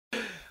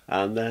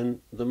And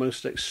then the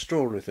most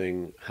extraordinary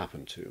thing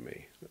happened to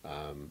me.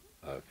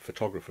 A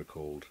photographer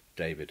called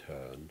David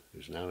Hearn,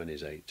 who's now in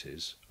his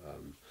 80s,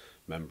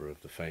 member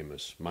of the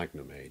famous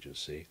Magnum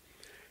agency,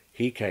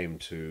 he came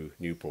to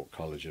Newport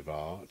College of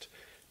Art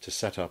to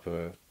set up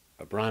a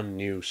brand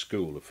new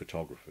school of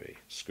photography,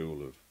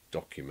 school of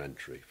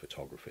documentary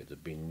photography.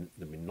 There'd been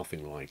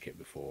nothing like it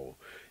before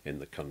in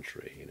the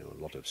country. You know,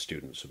 a lot of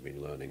students have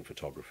been learning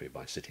photography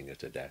by sitting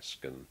at a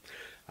desk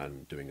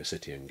and doing a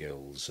city and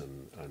gills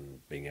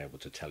and being able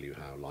to tell you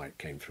how light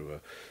came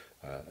through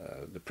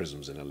the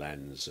prisms in a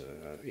lens,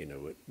 you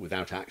know,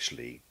 without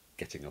actually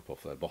getting up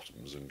off their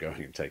bottoms and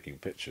going and taking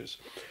pictures.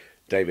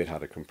 David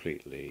had a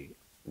completely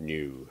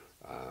new,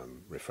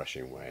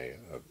 refreshing way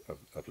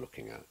of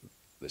looking at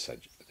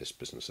this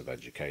business of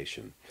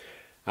education.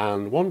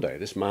 And one day,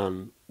 this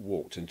man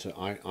walked into.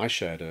 I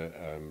shared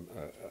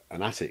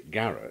an attic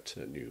garret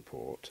at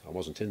Newport. I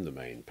wasn't in the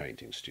main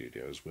painting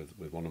studios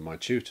with one of my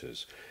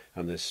tutors,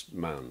 and this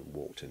man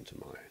walked into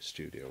my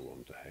studio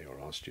one day, or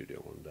our studio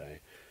one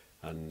day,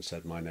 and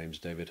said, "My name's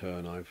David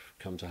Hearn. I've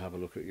come to have a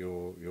look at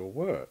your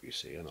work, you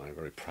see." And I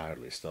very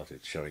proudly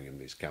started showing him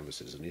these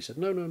canvases, and he said,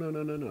 "No, no, no,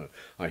 no, no, no.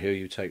 I hear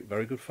you take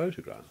very good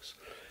photographs."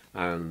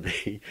 And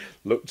he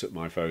looked at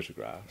my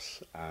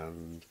photographs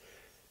and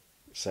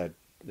said,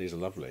 "These are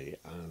lovely,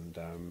 and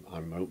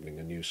I'm opening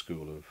a new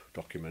school of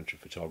documentary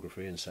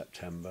photography in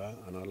September,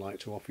 and I'd like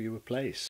to offer you a place."